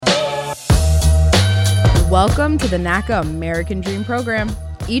Welcome to the NACA American Dream Program.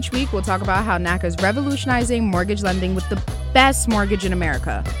 Each week, we'll talk about how NACA is revolutionizing mortgage lending with the best mortgage in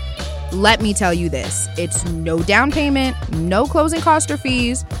America. Let me tell you this, it's no down payment, no closing cost or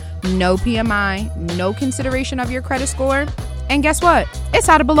fees, no PMI, no consideration of your credit score, and guess what? It's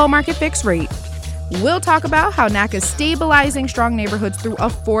at a below market fixed rate. We'll talk about how NACA is stabilizing strong neighborhoods through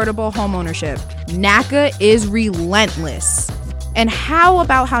affordable homeownership. NACA is relentless. And how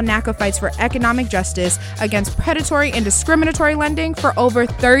about how NACA fights for economic justice against predatory and discriminatory lending for over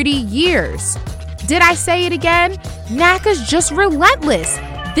 30 years? Did I say it again? NACA's just relentless.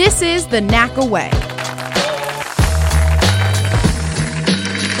 This is the NACA way.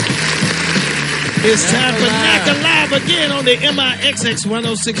 It's time for NACA Live again on the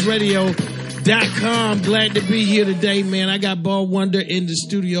MIXX106radio.com. Glad to be here today, man. I got Ball Wonder in the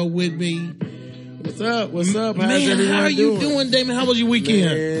studio with me. What's up? What's up? How's man, everyone how are you doing, Damon? How was your weekend?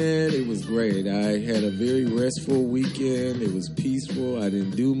 Man, it was great. I had a very restful weekend. It was peaceful. I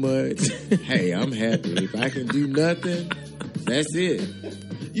didn't do much. Hey, I'm happy. If I can do nothing, that's it.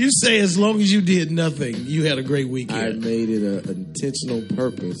 You say as long as you did nothing, you had a great weekend. I made it an intentional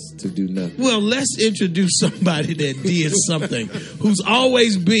purpose to do nothing. Well, let's introduce somebody that did something, who's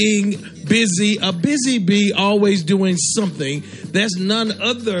always being busy, a busy bee, always doing something. That's none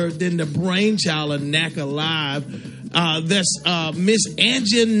other than the brainchild of NACA Live. That's Miss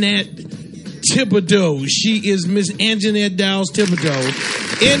Anjanette Thibodeau. She is Miss Anjanette Dowles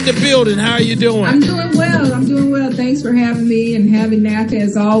Thibodeau in the building. How are you doing? I'm doing well. Thanks for having me and having NACA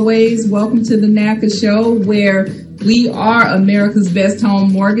as always. Welcome to the NACA show, where we are America's best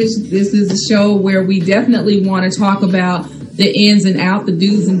home mortgage. This is a show where we definitely want to talk about the ins and outs, the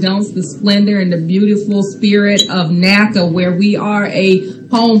do's and don'ts, the splendor and the beautiful spirit of NACA, where we are a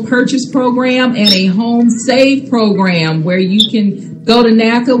home purchase program and a home save program, where you can go to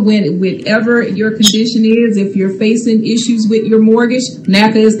NACA whenever your condition is. If you're facing issues with your mortgage,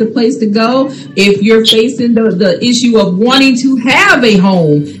 NACA is the place to go. If you're facing the issue of wanting to have a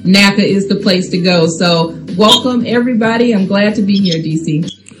home, NACA is the place to go. So welcome, everybody. I'm glad to be here, DC.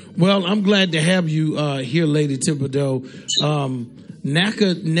 Well, I'm glad to have you here, Lady Thibodeau.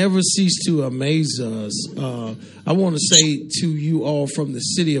 NACA never ceased to amaze us. I want to say to you all from the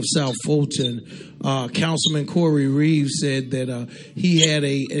city of South Fulton, Councilman Corey Reeves said that he had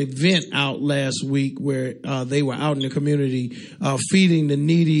an event out last week where they were out in the community feeding the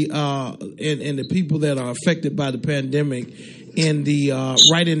needy and the people that are affected by the pandemic in the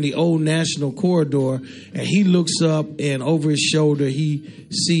right in the old National Corridor, and he looks up and over his shoulder he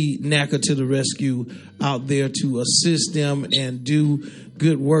see NACA to the rescue out there to assist them and do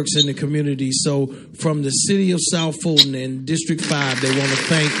good works in the community. So from the city of South Fulton and District 5, they want to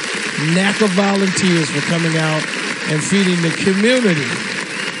thank NACA volunteers for coming out and feeding the community.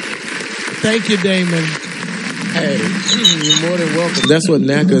 Thank you, Damon. Hey, you're more than welcome. That's what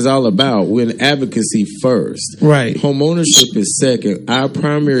NACA is all about. We're in advocacy first. Right. Homeownership is second. Our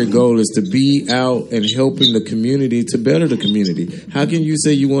primary goal is to be out and helping the community to better the community. How can you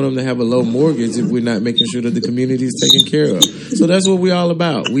say you want them to have a low mortgage if we're not making sure that the community is taken care of? So that's what we're all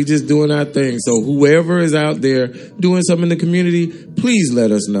about. We just doing our thing. So whoever is out there doing something in the community, please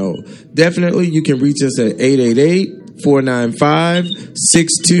let us know. Definitely, you can reach us at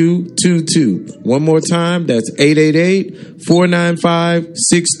 888-495-6222. One more time, that's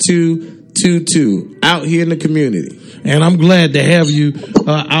 888-495-6222. Out here in the community. And I'm glad to have you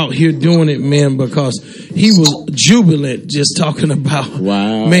out here doing it, man, because he was jubilant just talking about,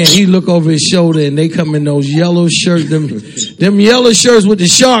 wow. Man, he look over his shoulder and they come in those yellow shirts, them yellow shirts with the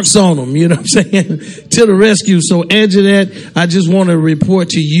sharks on them, you know what I'm saying, to the rescue. So, Anjanette, I just want to report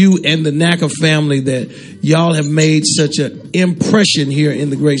to you and the NACA family that y'all have made such an impression here in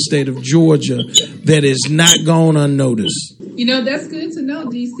the great state of Georgia that is not gone unnoticed. You know, that's good to know,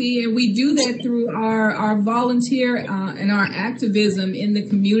 DC, and we do that through our volunteer and our activism in the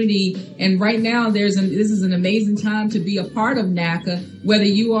community. And right now, this is an amazing time to be a part of NACA, whether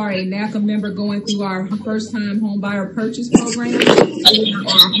you are a NACA member going through our first-time home buyer purchase program or our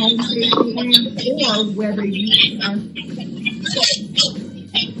home save program,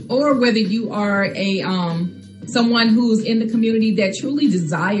 or whether you are a someone who's in the community that truly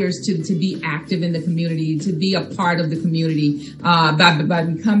desires to be active in the community, to be a part of the community by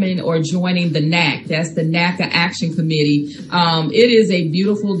becoming or joining the NAC. That's the NACA Action Committee. It is a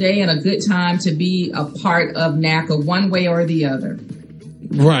beautiful day and a good time to be a part of NACA one way or the other.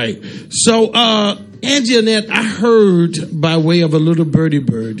 Right. So, Anjanette, I heard by way of a little birdie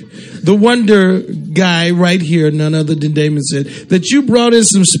bird, the Wonder guy right here, none other than Damon said, that you brought in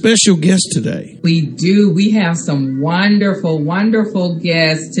some special guests today. We do. We have some wonderful, wonderful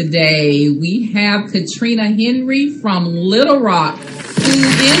guests today. We have Katrina Henry from Little Rock, who is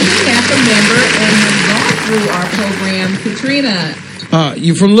a NACA member and has gone through our program. Katrina.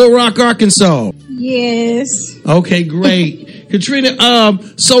 You from Little Rock, Arkansas? Yes. Okay, great. Katrina,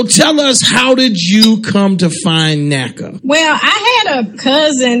 so tell us, how did you come to find NACA? Well, I had a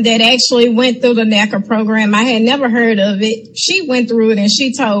cousin that actually went through the NACA program. I had never heard of it. She went through it and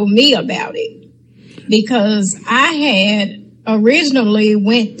she told me about it because I had originally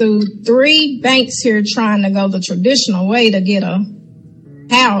went through 3 banks here trying to go the traditional way to get a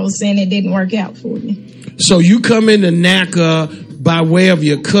house, and it didn't work out for me. So you come into NACA by way of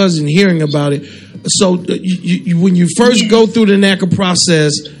your cousin hearing about it. So when you first go through the NACA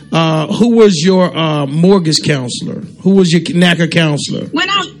process, who was your mortgage counselor? Who was your NACA counselor? When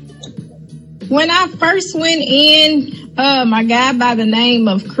I first went in, my guy by the name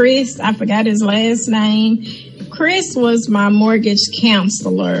of Chris, I forgot his last name. Chris was my mortgage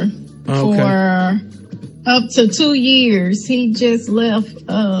counselor for up to 2 years. He just left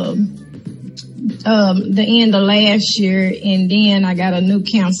the end of last year, and then I got a new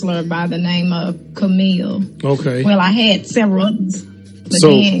counselor by the name of Camille. Okay. Well, I had several others, but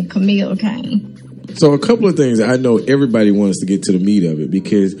then Camille came. So a couple of things. I know everybody wants to get to the meat of it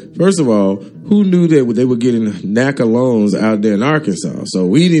because, first of all, who knew that they were getting NACA loans out there in Arkansas? So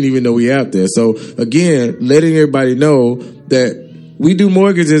we didn't even know we out there. So again, letting everybody know that we do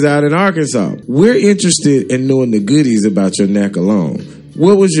mortgages out in Arkansas. We're interested in knowing the goodies about your NACA loan.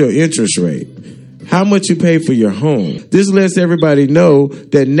 What was your interest rate? How much you pay for your home? This lets everybody know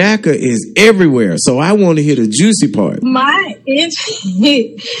that NACA is everywhere. So I want to hear the juicy part. My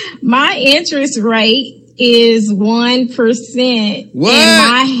interest rate is 1%. What?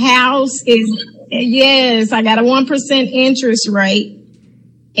 And my house is, yes, I got a 1% interest rate.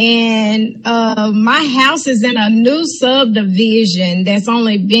 And my house is in a new subdivision that's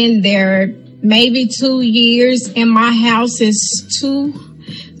only been there maybe 2 years, and my house is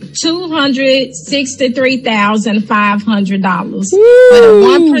 $263,500 with a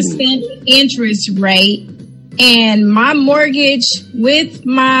 1% interest rate, and my mortgage with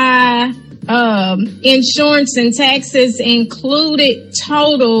my insurance and taxes included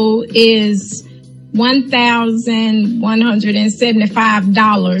total is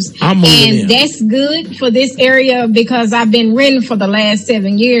 $1,175. And that's good for this area because I've been renting for the last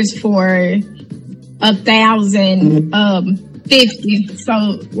 7 years for $1,050. So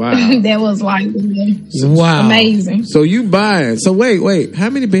wow. That was like wow, amazing. So you buying? So wait, how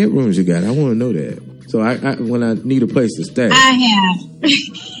many bedrooms you got? I want to know that. So I when I need a place to stay,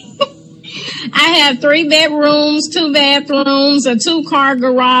 I have 3 bedrooms, 2 bathrooms, a 2-car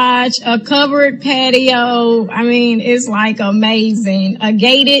garage, a covered patio. I mean, it's like amazing. A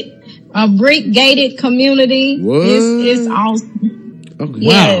brick gated community. What? It's awesome. Okay.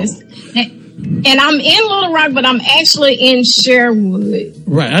 Yes. Wow. And I'm in Little Rock, but I'm actually in Sherwood.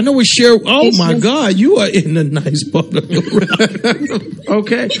 Right. I know we share. Oh, my God. You are in the nice part of Little Rock.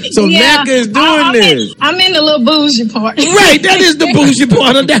 Okay. So NACA is doing this. I'm in the little bougie part. Right. That is the bougie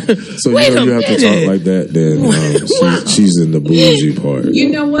part of that. So you have to talk like that then. She's in the bougie part. You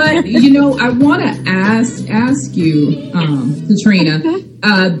know what? I want to ask you, Katrina.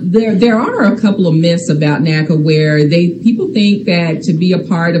 There are a couple of myths about NACA where people think that to be a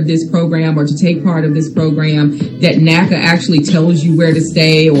part of this program or to take part of this program, that NACA actually tells you where to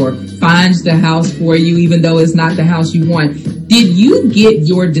stay or finds the house for you, even though it's not the house you want. Did you get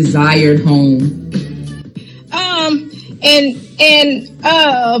your desired home?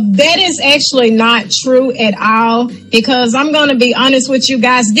 That is actually not true at all, because I'm going to be honest with you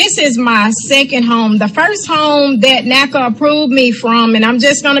guys. This is my second home. The first home that NACA approved me from, and I'm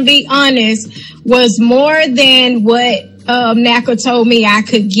just going to be honest, was more than what NACA told me I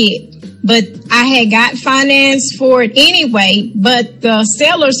could get. But I had got finance for it anyway, but the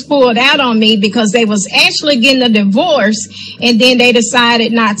sellers pulled out on me because they was actually getting a divorce, and then they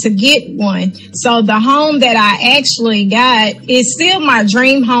decided not to get one. So the home that I actually got is still my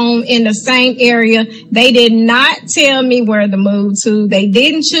dream home in the same area. They did not tell me where to move to. They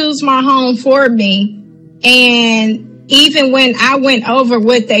didn't choose my home for me. And even when I went over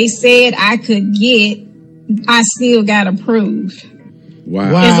what they said I could get, I still got approved.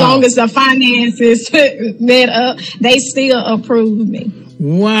 Wow. As long as the finances met up, they still approve me.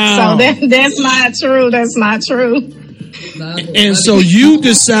 Wow. So that's not true. That's not true. And so you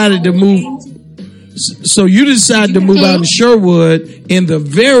decided to move. So you decided to move out in Sherwood in the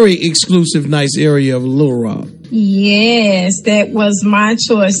very exclusive, nice area of Little Rock. Yes, that was my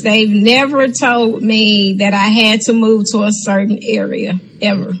choice. They've never told me that I had to move to a certain area,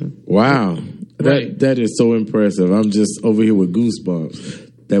 ever. Wow. Right. That is so impressive. I'm just over here with goosebumps.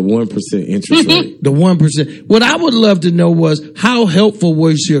 That 1% interest rate. The 1%. What I would love to know was, how helpful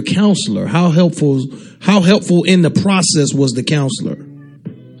was your counselor? How helpful in the process was the counselor?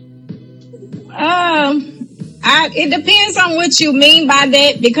 It depends on what you mean by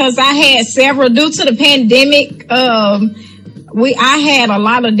that, because I had several due to the pandemic. I had a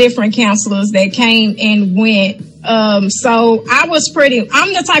lot of different counselors that came and went. So I'm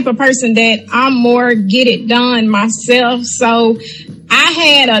the type of person that I'm more get it done myself. So I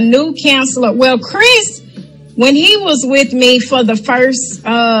had a new counselor. Well, Chris, when he was with me for the first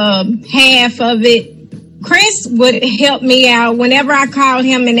half of it, Chris would help me out. Whenever I called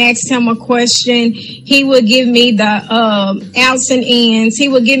him and asked him a question, he would give me the outs and ins. He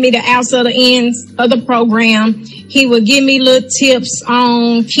would give me the outs of the ins of the program. He would give me little tips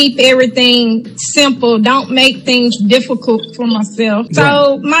on keep everything simple. Don't make things difficult for myself. Right.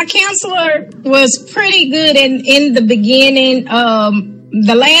 So my counselor was pretty good in the beginning.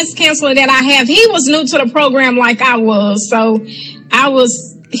 The last counselor that I have, he was new to the program like I was. So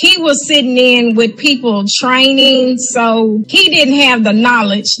he was sitting in with people training, so he didn't have the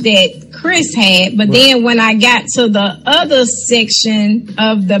knowledge that Chris had. But then when I got to the other section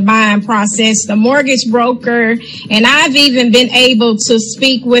of the buying process, the mortgage broker, and I've even been able to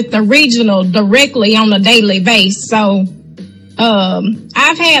speak with the regional directly on a daily basis. So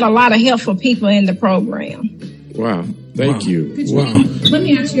I've had a lot of helpful people in the program. Wow. Thank you. Wow. Let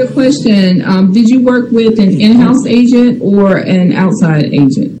me ask you a question. Did you work with an in-house agent or an outside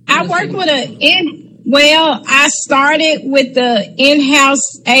agent? I worked with I started with the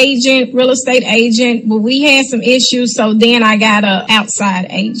in-house agent, real estate agent, but we had some issues, so then I got an outside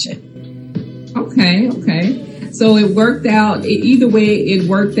agent. Okay. So it worked out. Either way, it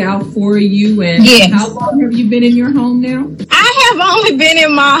worked out for you. And yes. How long have you been in your home now? I have only been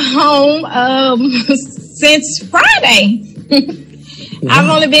in my home since Friday. I've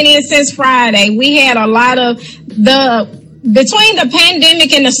only been in since Friday. We had a lot of between the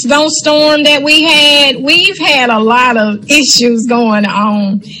pandemic and the snowstorm that we've had a lot of issues going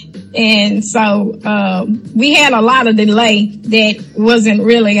on. And so we had a lot of delay that wasn't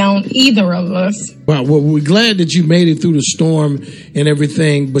really on either of us. Wow. Well, we're glad that you made it through the storm and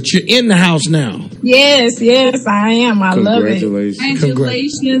everything, but you're in the house now. Yes, I am. I love it.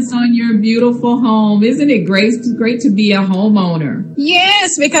 Congratulations on your beautiful home. Isn't it great to be a homeowner?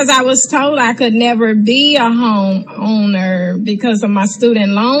 Yes, because I was told I could never be a homeowner because of my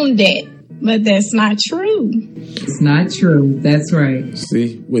student loan debt. But that's not true. It's not true. That's right.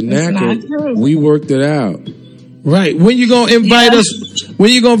 See, with NACA, we worked it out. Right. When you gonna invite us? When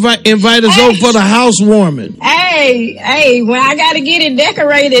you gonna invite us over for the housewarming? Hey! When I gotta get it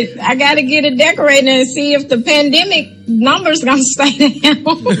decorated, and see if the pandemic numbers gonna stay down.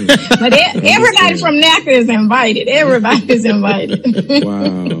 But everybody from NACA is invited. Everybody's invited.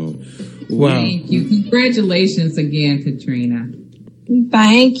 Wow. Thank you. Congratulations again, Katrina.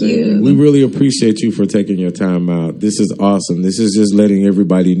 Thank you. We really appreciate you for taking your time out. This is awesome. This is just letting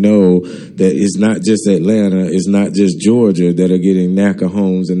everybody know that it's not just Atlanta, it's not just Georgia that are getting NACA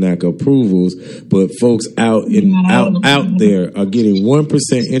homes and NACA approvals, but folks out there are getting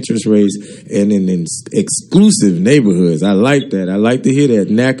 1% interest rates and in exclusive neighborhoods. I like that. I like to hear that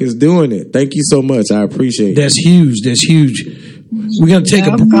NACA's doing it. Thank you so much. I appreciate it. That's huge. We're gonna take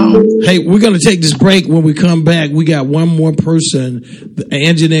we're gonna take this break. When we come back, we got one more person.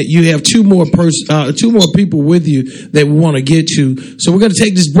 Anjanette, you have two more people with you that we want to get to. So we're gonna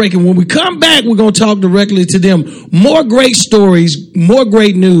take this break, and when we come back, we're gonna talk directly to them. More great stories, more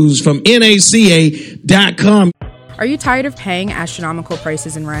great news from NACA.com. Are you tired of paying astronomical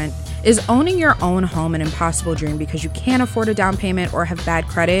prices in rent? Is owning your own home an impossible dream because you can't afford a down payment or have bad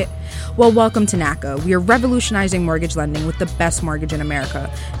credit? Well, welcome to NACA. We are revolutionizing mortgage lending with the best mortgage in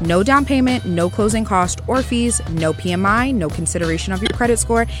America. No down payment, no closing cost or fees, no PMI, no consideration of your credit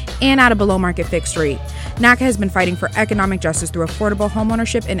score, and at a below market fixed rate. NACA has been fighting for economic justice through affordable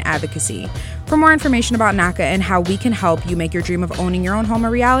homeownership and advocacy. For more information about NACA and how we can help you make your dream of owning your own home a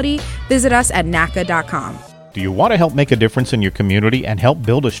reality, visit us at NACA.com. Do you want to help make a difference in your community and help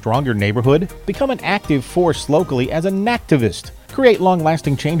build a stronger neighborhood? Become an active force locally as a NACtivist. Create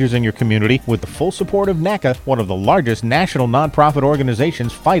long-lasting changes in your community with the full support of NACA, one of the largest national nonprofit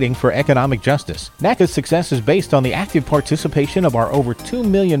organizations fighting for economic justice. NACA's success is based on the active participation of our over 2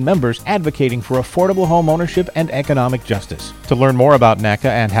 million members advocating for affordable home ownership and economic justice. To learn more about NACA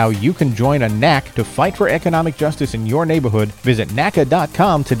and how you can join a NAC to fight for economic justice in your neighborhood, visit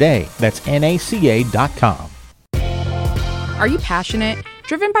NACA.com today. That's NACA.com. Are you passionate,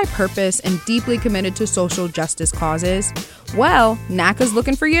 driven by purpose, and deeply committed to social justice causes? Well, NACA's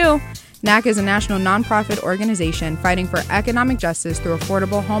looking for you. NACA is a national nonprofit organization fighting for economic justice through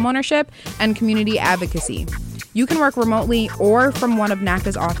affordable homeownership and community advocacy. You can work remotely or from one of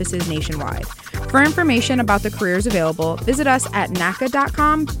NACA's offices nationwide. For information about the careers available, visit us at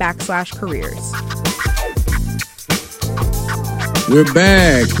naca.com/careers. We're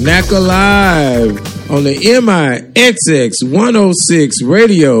back. NACA Live on the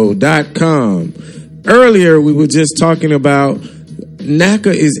MIXX106radio.com. Earlier, we were just talking about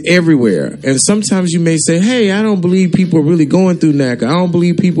NACA is everywhere. And sometimes you may say, hey, I don't believe people are really going through NACA. I don't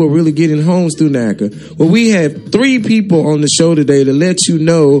believe people are really getting homes through NACA. Well, we have 3 people on the show today to let you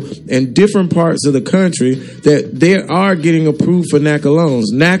know in different parts of the country that they are getting approved for NACA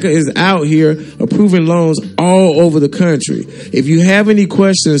loans. NACA is out here approving loans all over the country. If you have any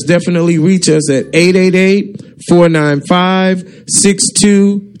questions, definitely reach us at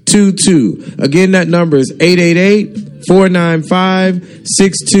 888-495-6222. Again, that number is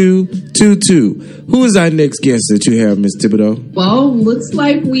 888-495-6222. Who is our next guest that you have, Ms. Thibodeau? Well, looks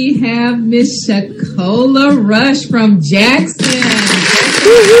like we have Miss Shakola Rush from Jackson. Miss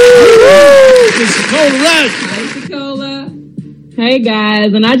Shakola Rush. Hey, Shakola. Hey,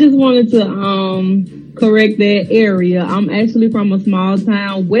 guys. And I just wanted to correct that area. I'm actually from a small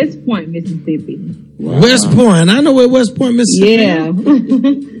town, West Point, Mississippi. Wow. West Point. I know where West Point, Mississippi. Yeah.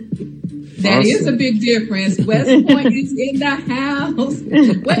 That is a big difference. West Point is in the house.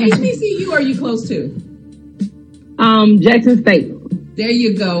 What HBCU are you close to? Jackson State. There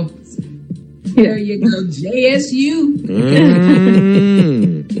you go. There you go. JSU.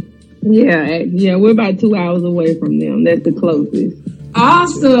 Yeah, we're about 2 hours away from them. That's the closest.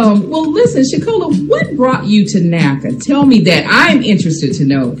 Awesome. Well, listen, Shakola, what brought you to NACA? Tell me that. I'm interested to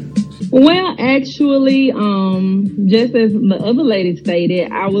know. Well, actually, just as the other lady stated,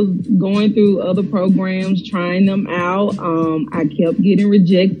 I was going through other programs, trying them out. I kept getting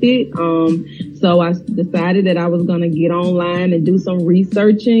rejected. So I decided that I was going to get online and do some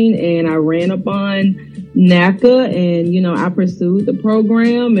researching, and I ran upon NACA, and, I pursued the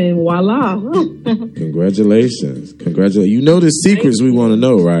program, and voila. Congratulations. You know the secrets we want to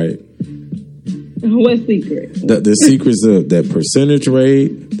know, right? What secret? The secrets of that percentage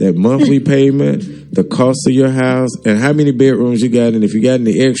rate, that monthly payment, the cost of your house, and how many bedrooms you got, and if you got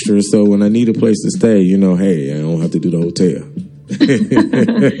any extras, so when I need a place to stay, hey, I don't have to do the hotel.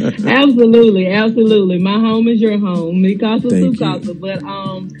 Absolutely. My home is your home. Mi casa su casa. But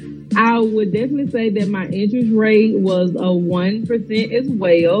I would definitely say that my interest rate was a 1% as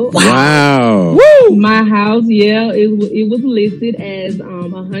well. Wow. Woo! My house, it was listed as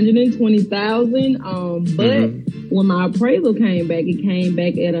 $120,000. But when my appraisal came back, it came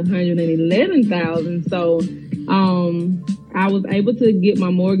back at $111,000. So I was able to get my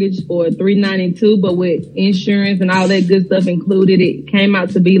mortgage for $392, but with insurance and all that good stuff included, it came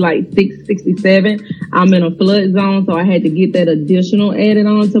out to be like $667. I'm in a flood zone, so I had to get that additional added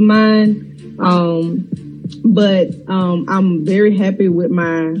on to mine. But I'm very happy with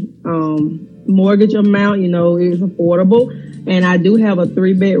my mortgage amount. It's affordable, and I do have a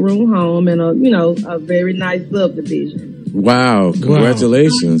 3-bedroom home and a very nice subdivision. Wow!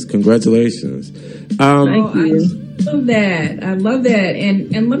 Congratulations! Thank you. I love that.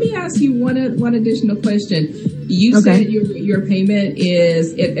 And let me ask you one additional question. You said your payment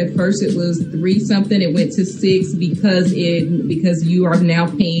is at first it was 3 something. It went to 6 because you are now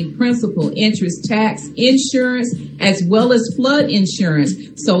paying principal, interest, tax, insurance, as well as flood insurance.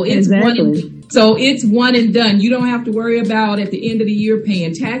 So it's it's one and done. You don't have to worry about at the end of the year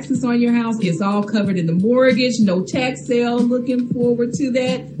paying taxes on your house. It's all covered in the mortgage. No tax sale. Looking forward to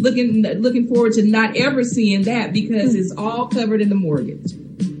that. Looking forward to not ever seeing that because it's all covered in the mortgage.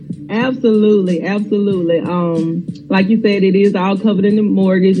 Absolutely. Like you said, it is all covered in the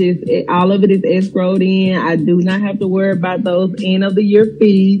mortgage. All of it is escrowed in. I do not have to worry about those end of the year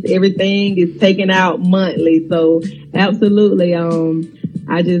fees. Everything is taken out monthly. So absolutely.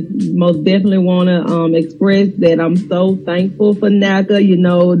 I just most definitely want to express that I'm so thankful for NACA.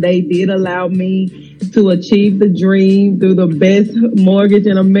 They did allow me to achieve the dream through the best mortgage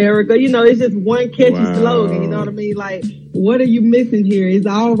in America. It's just one catchy slogan. You know what I mean? Like, what are you missing here? It's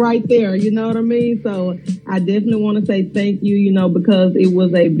all right there. You know what I mean? So I definitely want to say thank you, because it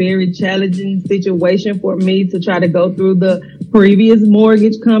was a very challenging situation for me to try to go through the previous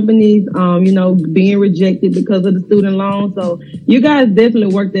mortgage companies, being rejected because of the student loan. So you guys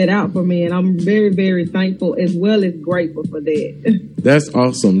definitely worked that out for me, and I'm very, very thankful as well as grateful for that. That's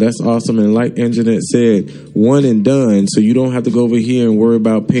awesome. That's awesome. And like Anjanette said, one and done. So you don't have to go over here and worry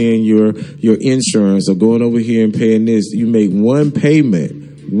about paying your insurance or going over here and paying this. You make one payment,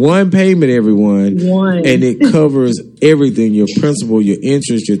 everyone. And it covers everything, your principal, your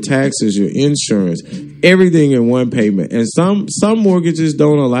interest, your taxes, your insurance, everything in one payment. And some mortgages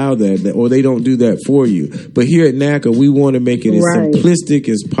don't allow that, or they don't do that for you. But here at NACA, we want to make it as simplistic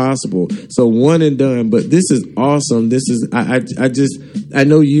as possible. So one and done. But this is awesome. This is, I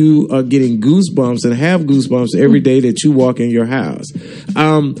know you are getting goosebumps and have goosebumps every day that you walk in your house.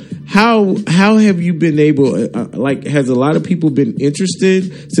 How have you been able, has a lot of people been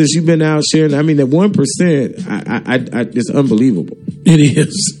interested since you've been out sharing? I mean, at 1%, it's unbelievable. It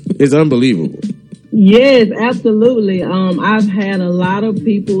is. It's unbelievable. Yes, absolutely. I've had a lot of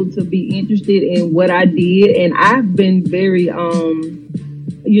people to be interested in what I did, and I've been very, open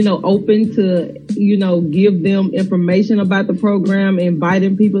to, give them information about the program,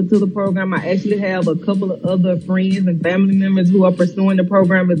 inviting people to the program. I actually have a couple of other friends and family members who are pursuing the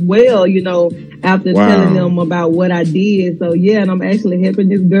program as well, after telling them about what I did. So, yeah, and I'm actually helping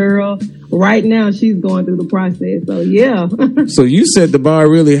this girl. Right now, she's going through the process. So, yeah. So you set the bar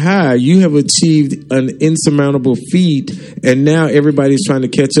really high. You have achieved an insurmountable feat, and now everybody's trying to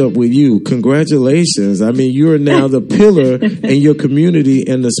catch up with you. Congratulations. I mean, you are now the pillar in your community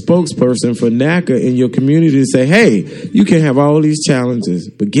and the spokesperson for NACA in your community to say, hey, you can have all these challenges,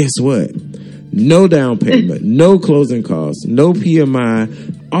 but guess what? No down payment, no closing costs, no PMI,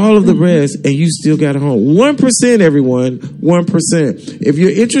 all of the rest, and you still got a home. 1%, everyone, 1%. If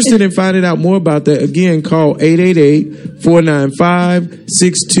you're interested in finding out more about that, again, call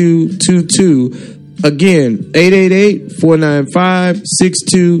 888-495-6222. Again,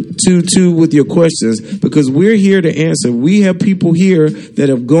 888-495-6222 with your questions, because we're here to answer. We have people here that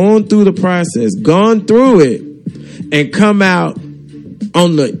have gone through the process, gone through it, and come out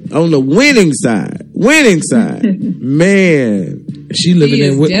on the winning side. Man. She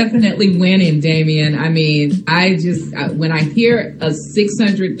is definitely winning, Damien. I mean, when I hear a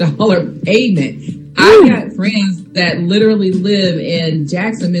 $600 payment, I got friends that literally live in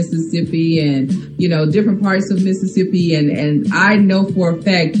Jackson, Mississippi, and different parts of Mississippi, and I know for a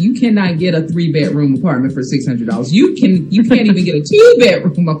fact you cannot get a 3-bedroom apartment for $600. You can't even get a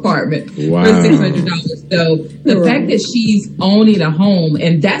 2-bedroom apartment for $600. So the fact that she's owning a home,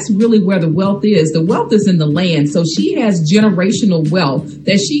 and that's really where the wealth is. The wealth is in the land. So she has generational wealth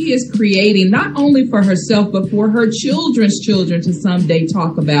that she is creating not only for herself but for her children's children to someday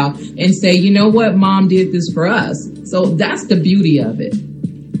talk about and say, you know what, Mom did this for us. So that's the beauty of it.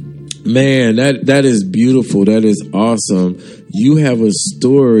 Man, that is beautiful. That is awesome. You have a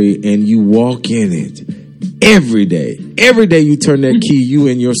story and you walk in it every day. Every day you turn that key, you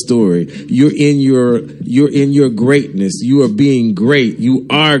in your story. You're in your greatness. You are being great. You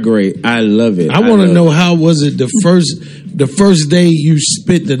are great. I love it. I want to know, how was it the first day you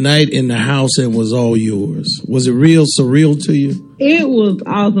spent the night in the house and was all yours? Was it real surreal to you? It was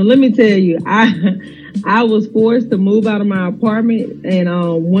awesome. Let me tell you, I was forced to move out of my apartment, and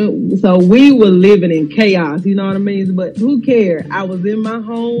so we were living in chaos, you know what I mean? But who cared? I was in my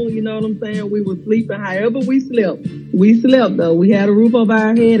home, you know what I'm saying? We were sleeping however we slept. We slept, though. We had a roof over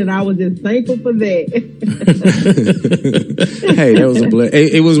our head, and I was just thankful for that. Hey, that was a blessing.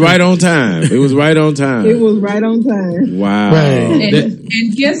 It was right on time. It was right on time. Wow. Right. And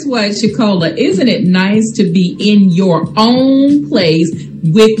guess what, Shakola? Isn't it nice to be in your own place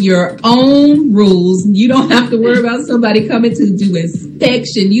with your own rules? You don't have to worry about somebody coming to do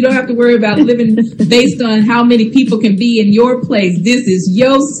inspection. You don't have to worry about living based on how many people can be in your place. This is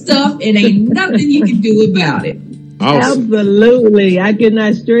your stuff, and ain't nothing you can do about it. Awesome. Absolutely. I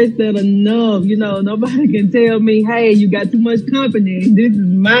cannot stress that enough. Nobody can tell me, hey, you got too much company. This is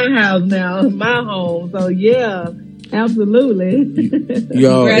my house now, my home. So, yeah. Absolutely.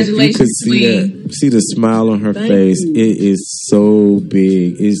 Y'all, if you could see the smile on her face, it is so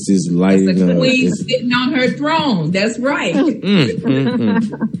big. It's just lighting up. The queen sitting on her throne. That's right.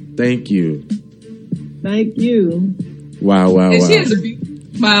 Thank you. Wow. And she has a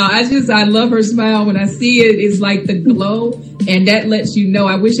beautiful smile. I love her smile. When I see it, it's like the glow, and that lets you know.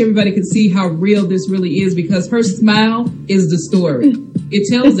 I wish everybody could see how real this really is, because her smile is the story. It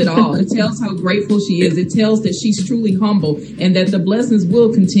tells it all. It tells how grateful she is. It tells that she's truly humble and that the blessings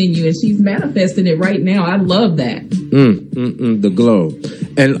will continue, and she's manifesting it right now. I love that. The glow.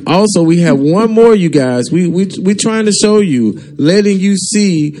 And also, we have one more, you guys. We're trying to show you, letting you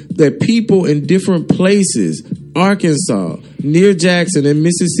see that people in different places, Arkansas, near Jackson and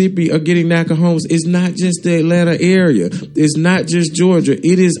Mississippi are getting NACA homes. It's not just the Atlanta area. It's not just Georgia.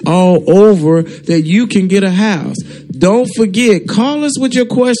 It is all over that you can get a house. Don't forget, call us with your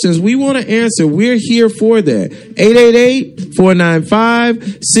questions. We want to answer. We're here for that.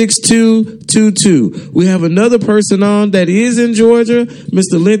 888-495-6222. We have another person on that is in Georgia,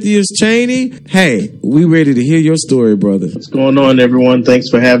 Mr. Lenthius Cheney. Hey, we ready to hear your story, brother. What's going on, everyone? Thanks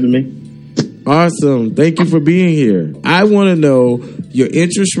for having me. Awesome. Thank you for being here. I want to know your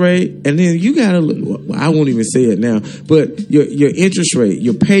interest rate, and then you got to, I won't even say it now, but your interest rate,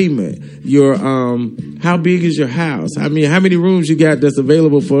 your payment, your, how big is your house? I mean, how many rooms you got that's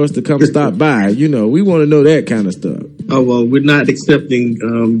available for us to come stop by? You know, we want to know that kind of stuff. Oh, well, we're not accepting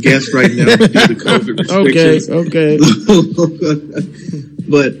guests right now due to COVID restrictions. Okay.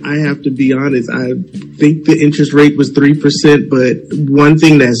 But I have to be honest, I think the interest rate was 3%, but one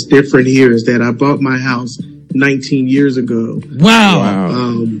thing that's different here is that I bought my house 19 years ago.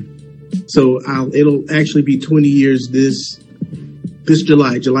 Wow. So it'll actually be 20 years this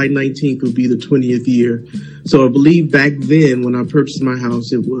July 19th will be the 20th year. So I believe back then when I purchased my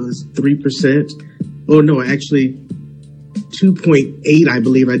house, it was 3%. Oh no, actually 2.8, I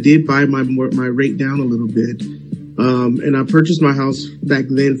believe. I did buy my rate down a little bit. And I purchased my house back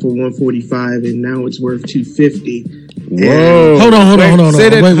then for $145, and now it's worth $250. Whoa! Hold on. Wait, Hold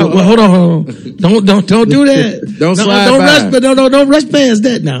on. Don't do that. Don't slide don't by. rush, but don't rush past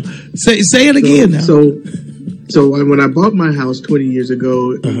that now. Say it again now. So when I bought my house 20 years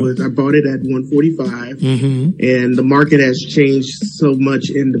ago, I bought it at $145, and the market has changed so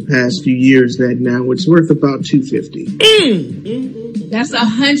much in the past few years that now it's worth about $250. That's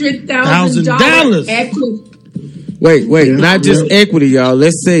 $100,000 equity. Wait, not just equity, y'all.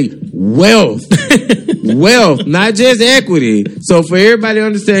 Let's say wealth. Wealth, not just equity. So for everybody to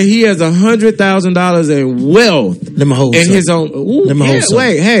understand, he has $100,000 in wealth. Let me hold in his own.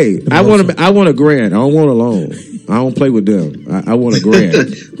 Wait, hey, I want a grant. I don't want a loan. I don't play with them. I want a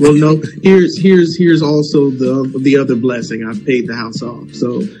grant. Well, no. Here's also the other blessing. I've paid the house off.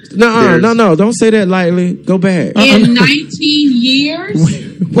 So no. Don't say that lightly. Go back. In 19 years.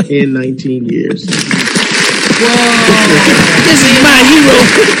 In 19 years. Whoa. This is my hero.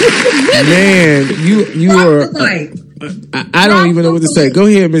 Man, you are. I don't even know what to say. Go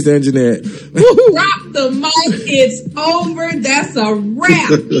ahead, Miss Anjanette. Drop the mic. It's over. That's a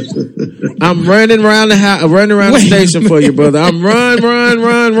wrap. I'm running around the house, running around the station for you, brother. I'm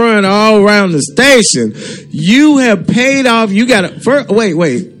run all around the station. You have paid off. You got to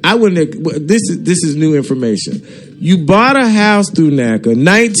wait. I wouldn't. This is new information. You bought a house through NACA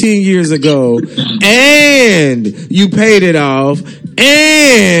 19 years ago, and you paid it off,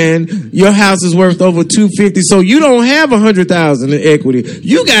 and your house is worth over $250. So you don't have $100,000 in equity.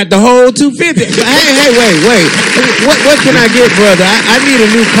 You got the whole $250. Hey, wait. What can I get, brother? I need a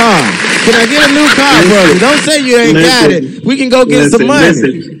new car. Can I get a new car, brother? Don't say you ain't got it. We can go get some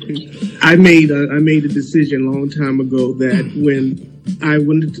money. I made a decision a long time ago that when I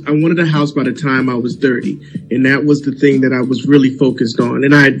wanted a house by the time I was 30, and that was the thing that I was really focused on.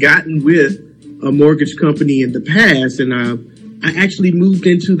 And I had gotten with a mortgage company in the past, and I actually moved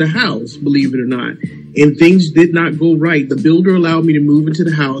into the house, believe it or not. And things did not go right. The builder allowed me to move into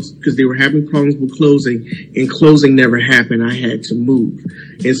the house because they were having problems with closing, and closing never happened. I had to move.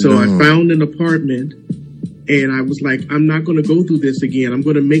 And so I found an apartment, and I was like, I'm not going to go through this again. I'm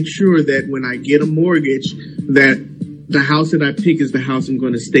going to make sure that when I get a mortgage, that the house that I pick is the house I'm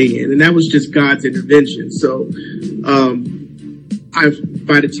going to stay in. And that was just God's intervention. So by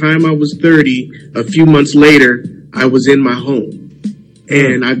the time I was 30, a few months later, I was in my home.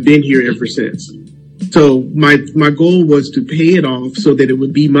 And I've been here ever since. So my goal was to pay it off so that it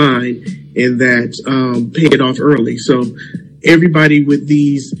would be mine, and that pay it off early. So everybody with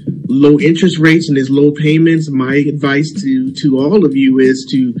these low interest rates and these low payments, my advice to all of you is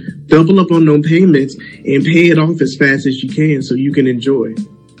to double up on those payments and pay it off as fast as you can so you can enjoy.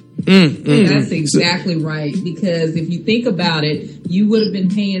 That's exactly right. Because if you think about it, you would have been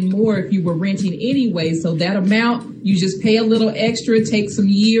paying more if you were renting anyway. So that amount, you just pay a little extra, take some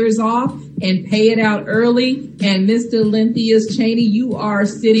years off, and pay it out early. And Mr. Lenthius Cheney, you are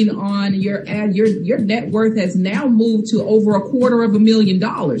sitting on your net worth has now moved to over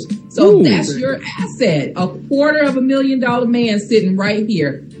 $250,000. So that's your asset, $250,000 man sitting right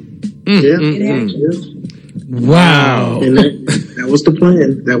here. Wow. And that was the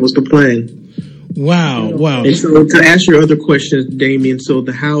plan. Wow. And so to answer your other questions, Damien, so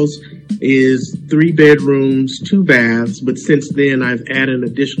the house is 3 bedrooms, 2 baths, but since then I've added an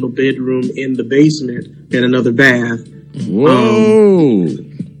additional bedroom in the basement and another bath. Whoa. So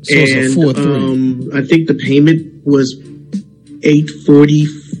it's a 4-3. I think the payment was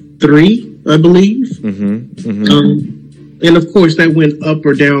 $843, I believe. And of course, that went up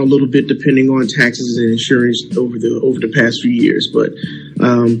or down a little bit depending on taxes and insurance over the past few years. But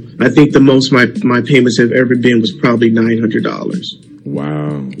I think the most my payments have ever been was probably $900.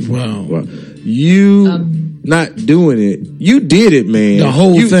 Wow. Wow. You not doing it. You did it, man. The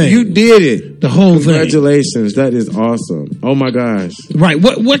whole thing. You did it. The whole thing. Congratulations. That is awesome. Oh my gosh. Right.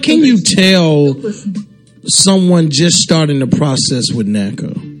 What can you tell someone just starting the process with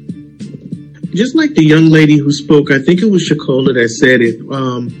NACA? Just like the young lady who spoke, I think it was Shakola that said it,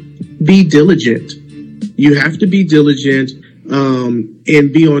 be diligent. You have to be diligent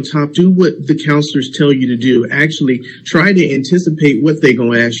and be on top. Do what the counselors tell you to do. Actually, try to anticipate what they're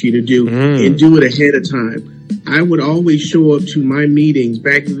going to ask you to do and do it ahead of time. I would always show up to my meetings.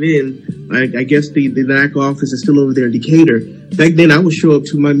 Back then, I guess the NACA office is still over there in Decatur. Back then, I would show up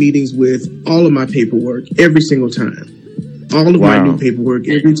to my meetings with all of my paperwork every single time. All of my new paperwork.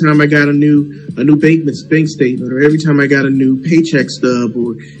 Every time I got a new bank statement, or every time I got a new paycheck stub,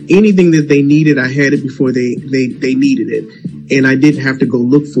 or anything that they needed, I had it before they needed it, and I didn't have to go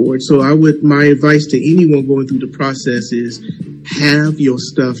look for it. So my advice to anyone going through the process is have your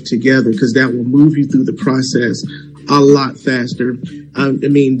stuff together, because that will move you through the process a lot faster. I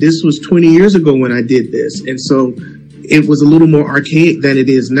mean, this was 20 years ago when I did this, and so it was a little more archaic than it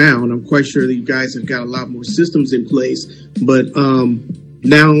is now, and I'm quite sure that you guys have got a lot more systems in place. But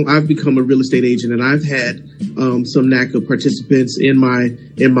now I've become a real estate agent, and I've had some NACA participants in my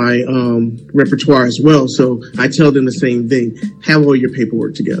repertoire as well. So I tell them the same thing: have all your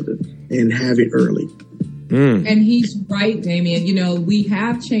paperwork together and have it early. And he's right, Damien. You know, we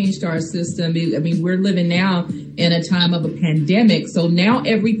have changed our system. I mean, we're living now in a time of a pandemic. So now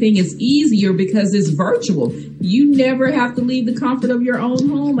everything is easier because it's virtual. You never have to leave the comfort of your own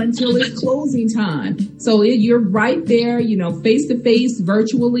home until it's closing time. So you're right there, you know, face to face,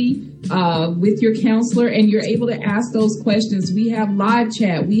 virtually, with your counselor, and you're able to ask those questions. We have live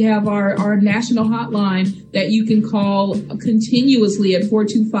chat. We have our national hotline that you can call continuously at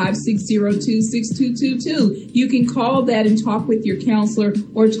 425-602-6222. You can call that and talk with your counselor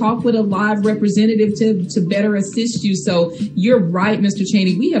or talk with a live representative to better assist you. So you're right, Mr.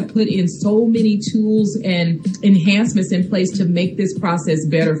 Chaney. We have put in so many tools and enhancements in place to make this process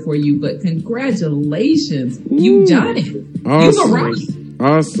better for you. But congratulations. You've done it. Awesome. You've arrived.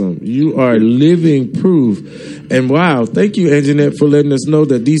 Awesome. You are living proof. And wow, thank you, Anjanette, for letting us know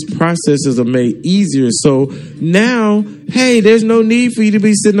that these processes are made easier. So now, hey, there's no need for you to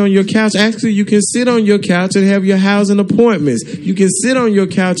be sitting on your couch. Actually, you can sit on your couch and have your housing appointments. You can sit on your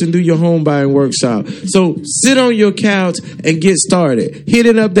couch and do your home buying workshop. So sit on your couch and get started. Hit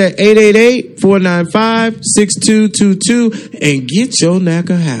it up that 888-495-6222 and get your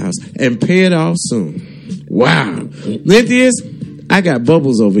NACA house and pay it off soon. Wow. Lynthius, I got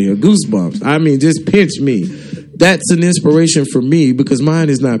bubbles over here, goosebumps. I mean, just pinch me. That's an inspiration for me because mine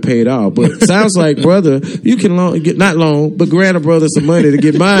is not paid off. But sounds like, brother, you can grant a brother some money to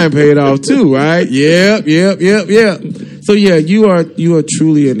get mine paid off too, right? Yep. So yeah, you are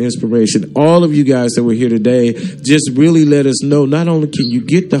truly an inspiration. All of you guys that were here today just really let us know not only can you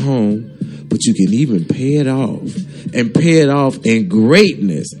get the home, but you can even pay it off and pay it off in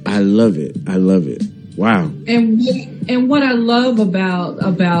greatness. I love it. Wow. And what I love about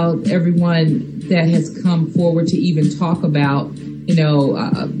everyone that has come forward to even talk about, you know,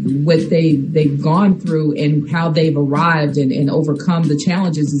 what they've gone through and how they've arrived and overcome the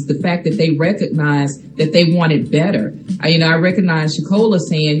challenges is the fact that they recognize that they wanted better. I recognize Shakola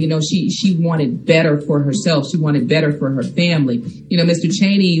saying, you know, she wanted better for herself. She wanted better for her family. You know, Mr.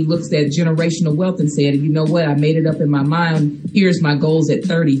 Chaney looks at generational wealth and said, you know what, I made it up in my mind. Here's my goals at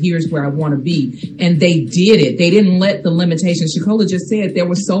 30. Here's where I want to be. And they did it. They didn't let the limitations. Shakola just said there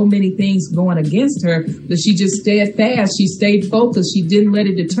were so many things going against her, but she just stayed fast. She stayed focused. She didn't let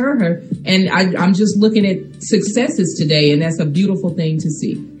it deter her. And I'm just looking at successes today, and that's a beautiful thing to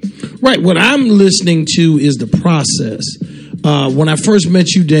see. Right. What I'm listening to is the process. When I first met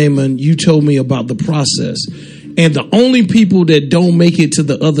you, Damon, you told me about the process. And the only people that don't make it to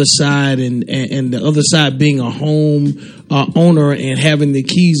the other side and the other side being a home owner and having the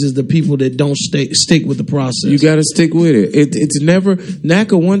keys is the people that don't stick with the process. You got to stick with it. It's never,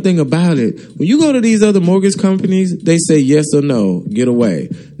 NACA, one thing about it, when you go to these other mortgage companies, they say yes or no, get away.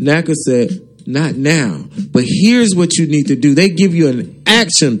 NACA said, not now, but here's what you need to do. They give you an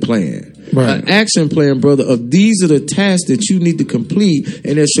action plan. Right. An action plan, brother, of these are the tasks that you need to complete.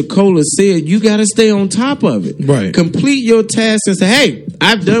 And as Shakola said, you got to stay on top of it. Right. Complete your tasks and say, hey,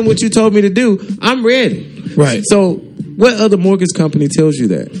 I've done what you told me to do. I'm ready. Right. So what other mortgage company tells you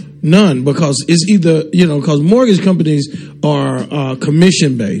that? None, because it's either, because mortgage companies are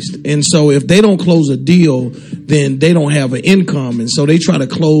commission based, and so if they don't close a deal, then they don't have an income, and so they try to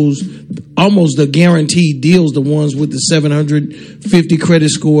close almost the guaranteed deals, the ones with the 750 credit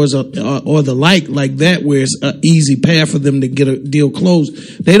scores or the like that, where it's an easy path for them to get a deal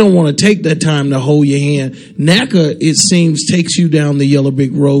closed. They don't want to take that time to hold your hand. NACA, it seems, takes you down the yellow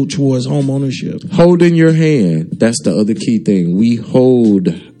brick road towards home ownership. Holding your hand, that's the other key thing. We hold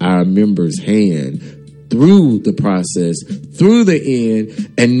our members' hand through the process, through the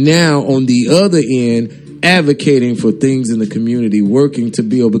end, and now on the other end, advocating for things in the community, working to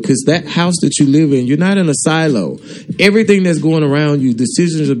build, because that house that you live in, you're not in a silo. Everything that's going around you,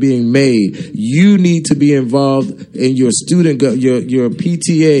 decisions are being made. You need to be involved in your student, your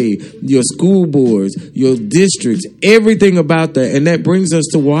PTA, your school boards, your districts, everything about that. And that brings us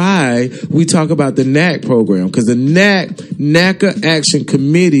to why we talk about the NAC program, because the NACA Action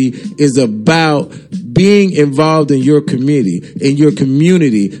Committee is about being involved in your committee, in your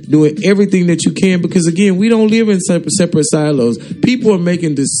community, doing everything that you can, because again, we don't live in separate silos. People are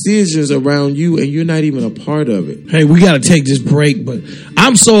making decisions around you and you're not even a part of it. Hey, we got to take this break, but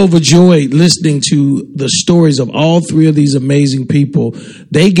I'm so overjoyed listening to the stories of all three of these amazing people.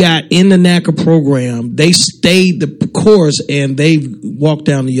 They got in the NACA program, they stayed the course, and they've walked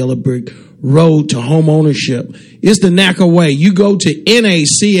down the yellow brick road to home ownership. It's the NACA way. You go to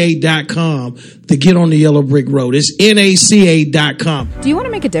NACA.com to get on the yellow brick road. It's NACA.com. Do you want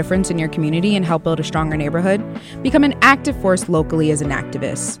to make a difference in your community and help build a stronger neighborhood? Become an active force locally as an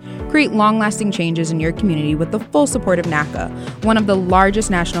activist. Create long-lasting changes in your community with the full support of NACA, one of the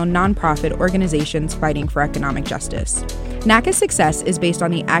largest national nonprofit organizations fighting for economic justice. NACA's success is based on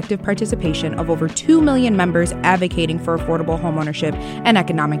the active participation of over 2 million members advocating for affordable homeownership and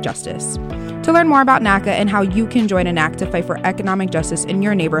economic justice. To learn more about NACA and how you can join a NAC to fight for economic justice in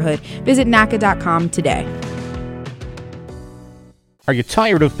your neighborhood, visit NACA.com today. Are you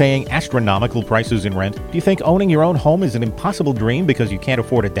tired of paying astronomical prices in rent? Do you think owning your own home is an impossible dream because you can't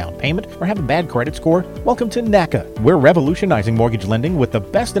afford a down payment or have a bad credit score? Welcome to NACA. We're revolutionizing mortgage lending with the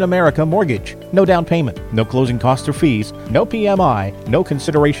best in America mortgage. No down payment, no closing costs or fees, no PMI, no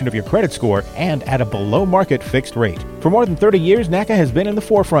consideration of your credit score, and at a below-market fixed rate. For more than 30 years, NACA has been in the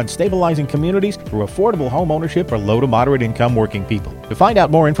forefront, stabilizing communities through affordable home ownership for low to moderate income working people. To find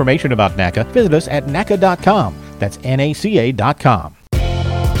out more information about NACA, visit us at NACA.com. That's NACA.com.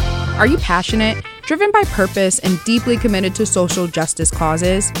 Are you passionate, driven by purpose, and deeply committed to social justice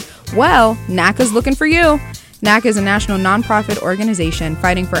causes? Well, NACA's looking for you. NACA is a national nonprofit organization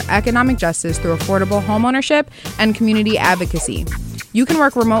fighting for economic justice through affordable homeownership and community advocacy. You can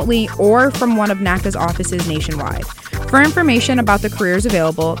work remotely or from one of NACA's offices nationwide. For information about the careers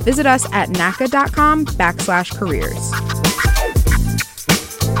available, visit us at NACA.com/careers.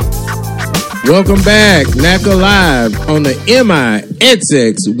 Welcome back, NACA Live on the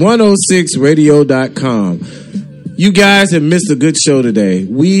MIXX106radio.com. You guys have missed a good show today.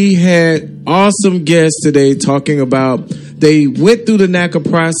 We had awesome guests today talking about they went through the NACA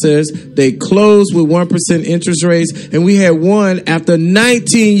process, they closed with 1% interest rates, and we had one after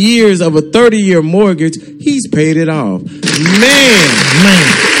 19 years of a 30-year mortgage, he's paid it off.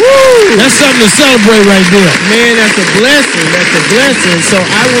 Man. Woo! That's something to celebrate right there. Man, that's a blessing. That's a blessing. So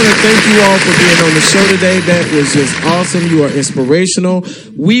I want to thank you all for being on the show today. That was just awesome. You are inspirational.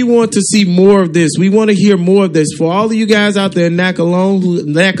 We want to see more of this. We want to hear more of this. For all of you guys out there in NACA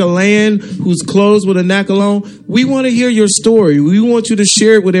land, who's closed with a NACA loan, we want to hear your story. We want you to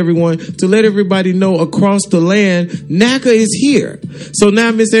share it with everyone to let everybody know across the land, NACA is here. So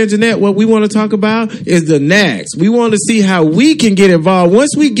now, Miss Anjanette, what we want to talk about is the NACs. We want to see how we can get involved.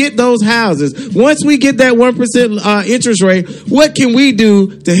 Once we get those houses, once we get that 1% interest rate, what can we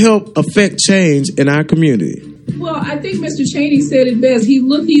do to help affect change in our community? Well, I think Mr. Cheney said it best.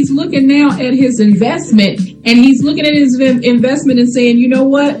 He's looking now at his investment, and he's looking at his investment and saying, you know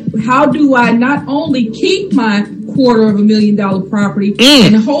what? How do I not only keep my $250,000 property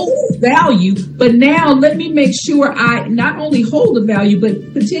and hold value, but now let me make sure I not only hold the value,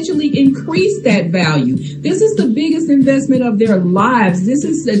 but potentially increase that value. This is the biggest investment of their lives. This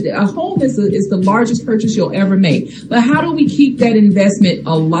is a home is the largest purchase you'll ever make. But how do we keep that investment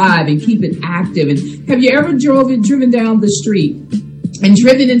alive and keep it active? And have you ever driven down the street and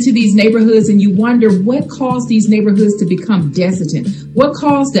driven into these neighborhoods and you wonder what caused these neighborhoods to become destitute? What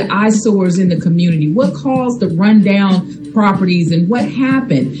caused the eyesores in the community? What caused the rundown properties and what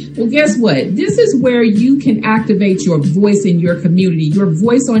happened. Well, guess what? This is where you can activate your voice in your community, your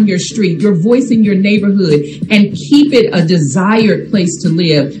voice on your street, your voice in your neighborhood, and keep it a desired place to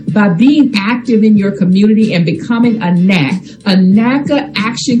live by being active in your community and becoming a NACA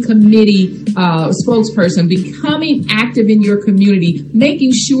Action Committee spokesperson, becoming active in your community,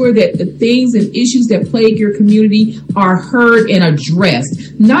 making sure that the things and issues that plague your community are heard and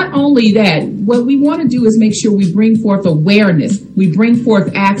addressed. Not only that, what we want to do is make sure we bring forth awareness, we bring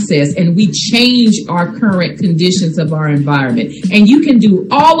forth access, and we change our current conditions of our environment. And you can do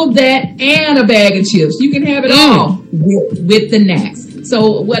all of that and a bag of chips. You can have it all with the NACs.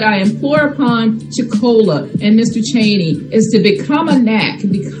 So what I implore upon Chicola and Mr. Cheney is to become a NAC,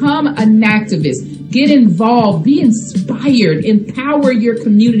 become an activist, get involved, be inspired, empower your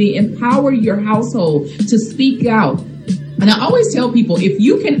community, empower your household to speak out. And I always tell people, if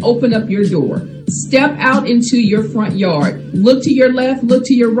you can open up your door, step out into your front yard, look to your left, look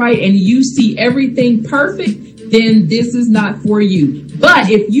to your right, and you see everything perfect, then this is not for you. But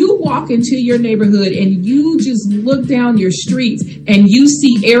if you walk into your neighborhood and you just look down your streets and you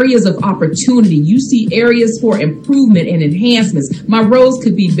see areas of opportunity, you see areas for improvement and enhancements. My roads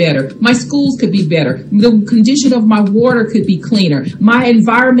could be better. My schools could be better. The condition of my water could be cleaner. My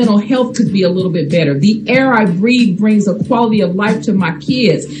environmental health could be a little bit better. The air I breathe brings a quality of life to my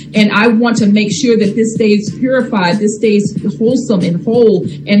kids. And I want to make sure that this stays purified, this stays wholesome and whole,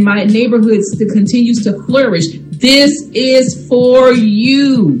 and my neighborhood continues to flourish. This is for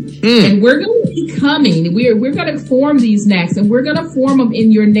you. And we're going to be coming. We're going to form these NACs, and we're going to form them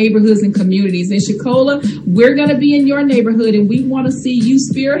in your neighborhoods and communities. In Chicola, we're going to be in your neighborhood, and we want to see you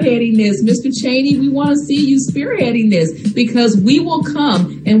spearheading this. Mr. Cheney, we want to see you spearheading this, because we will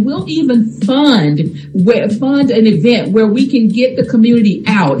come and we'll even fund an event where we can get the community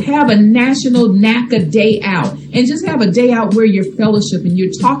out, have a national NACA day out, and just have a day out where you're fellowship and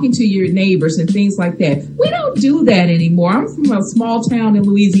you're talking to your neighbors and things like that. We don't do that anymore. I'm from a small town in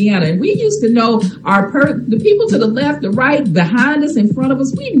Louisiana, and we used to know the people to the left, the right, behind us, in front of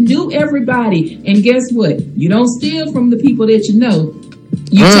us. We knew everybody. And guess what? You don't steal from the people that you know.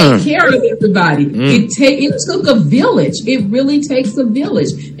 You take care of everybody. It took a village. It really takes a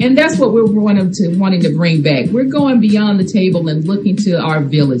village. And that's what we're wanting to bring back. We're going beyond the table and looking to our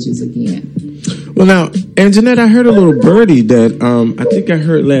villages again. Well, now, Anjanette, I heard a little birdie that I think I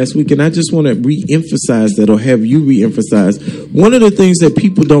heard last week, and I just want to re-emphasize that, or have you re-emphasize. One of the things that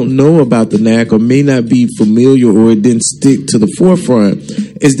people don't know about the NAC, or may not be familiar, or it didn't stick to the forefront,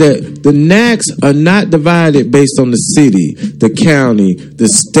 is that the NACs are not divided based on the city, the county, the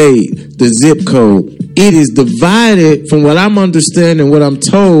state, the zip code. It is divided, from what I'm understanding, what I'm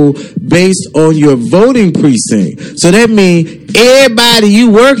told, based on your voting precinct. So that means everybody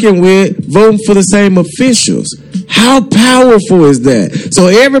you working with voting for the same officials. How powerful is that? So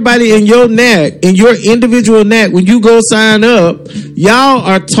everybody in your NAC, in your individual NAC, when you go sign up, y'all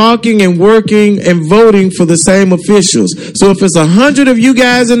are talking and working and voting for the same officials. So if it's 100 of you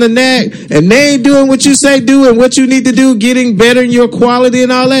guys in the NAC and they ain't doing what you say do and what you need to do, getting better in your quality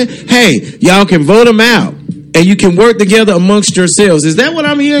and all that, hey, y'all can vote them out. And you can work together amongst yourselves. Is that what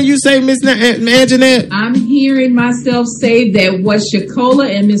I'm hearing you say, Ms. Anjanette? I'm hearing myself say that what Chicola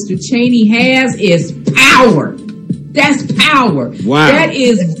and Mr. Cheney has is power. That's power. Wow. That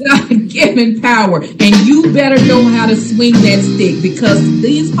is God-given power. And you better know how to swing that stick, because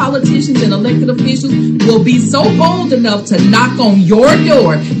these politicians and elected officials will be so bold enough to knock on your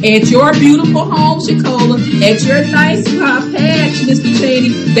door at your beautiful home, Chicola, at your nice patch, Mr. Cheney.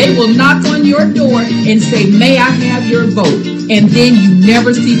 They will knock on your door and say, may I have your vote? And then you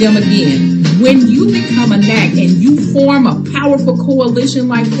never see them again. When you become a NAC and you form a powerful coalition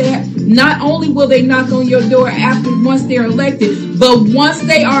like that, not only will they knock on your door once they're elected, but once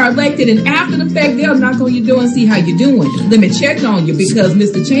they are elected and after the fact, they'll knock on your door and see how you're doing. Let me check on you, because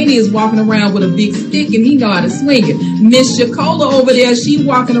Mr. Cheney is walking around with a big stick and he know how to swing it. Miss Chicola over there, she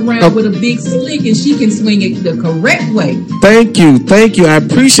walking around with a big slick and she can swing it the correct way. Thank you. I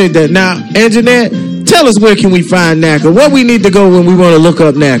appreciate that. Now, Anjanette, tell us, where can we find NACA? Where we need to go when we want to look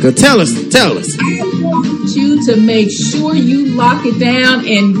up NACA? Tell us. I want you to make sure you lock it down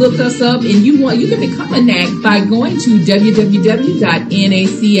and look us up, and you can become a NAC by going to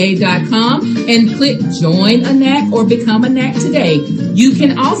www.naca.com and click join a NAC or become a NAC today. You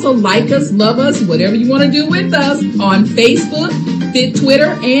can also like us, love us, whatever you want to do with us on Facebook,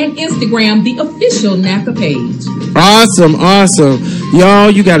 Twitter, and Instagram, the official NACA page. Awesome.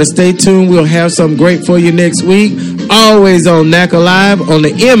 Y'all, you got to stay tuned. We'll have something great for you next week. Always on NACA Live on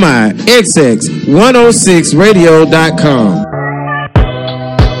the MIXX106radio.com.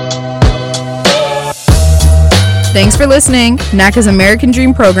 Thanks for listening. NACA's American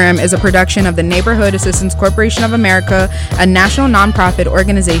Dream Program is a production of the Neighborhood Assistance Corporation of America, a national nonprofit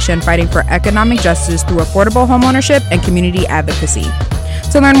organization fighting for economic justice through affordable homeownership and community advocacy.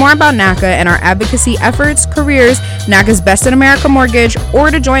 To learn more about NACA and our advocacy efforts, careers, NACA's Best in America Mortgage, or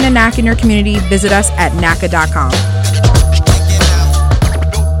to join a NACA in your community, visit us at NACA.com.